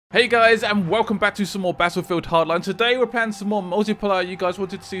Hey guys, and welcome back to some more Battlefield Hardline. Today we're playing some more multiplayer. You guys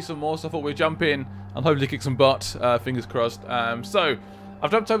wanted to see some more, so I thought we'd jump in and hopefully kick some butt, fingers crossed. So,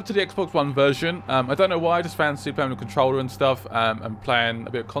 I've jumped over to the Xbox One version. I don't know why, I just fancy playing with a controller and stuff, and playing a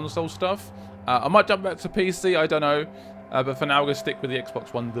bit of console stuff. I might jump back to PC, I don't know. But for now, we're going to stick with the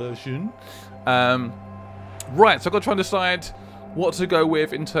Xbox One version. Right, so I've got to try and decide what to go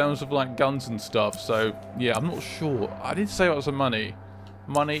with in terms of like guns and stuff. So, yeah, I'm not sure. I did say about some money.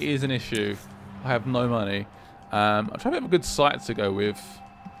 Money is an issue. I have no money. I'm trying to have a good sight to go with.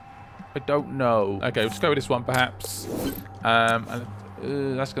 I don't know. Okay, we'll just go with this one perhaps. I'm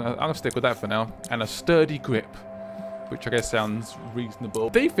gonna stick with that for now. And a sturdy grip, which I guess sounds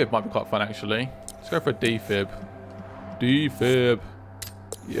reasonable. Defib might be quite fun actually. Let's go for a defib. Defib.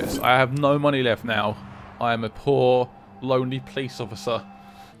 Yes, I have no money left now. I am a poor, lonely police officer.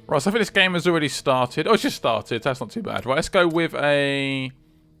 Right, so I think this game has already started. Oh, it's just started. That's not too bad. Right, let's go with a...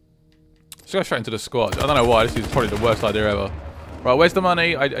 Let's go straight into the squad. I don't know why. This is probably the worst idea ever. Right, where's the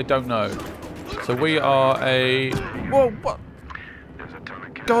money? I don't know. So we are a... Whoa, what?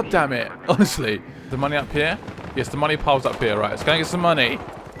 God damn it. Honestly. The money up here? Yes, the money piles up here. Right, let's go and get some money.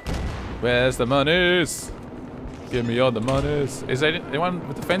 Where's the monies? Give me all the monies. Is there anyone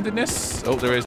defending this? Oh, there is.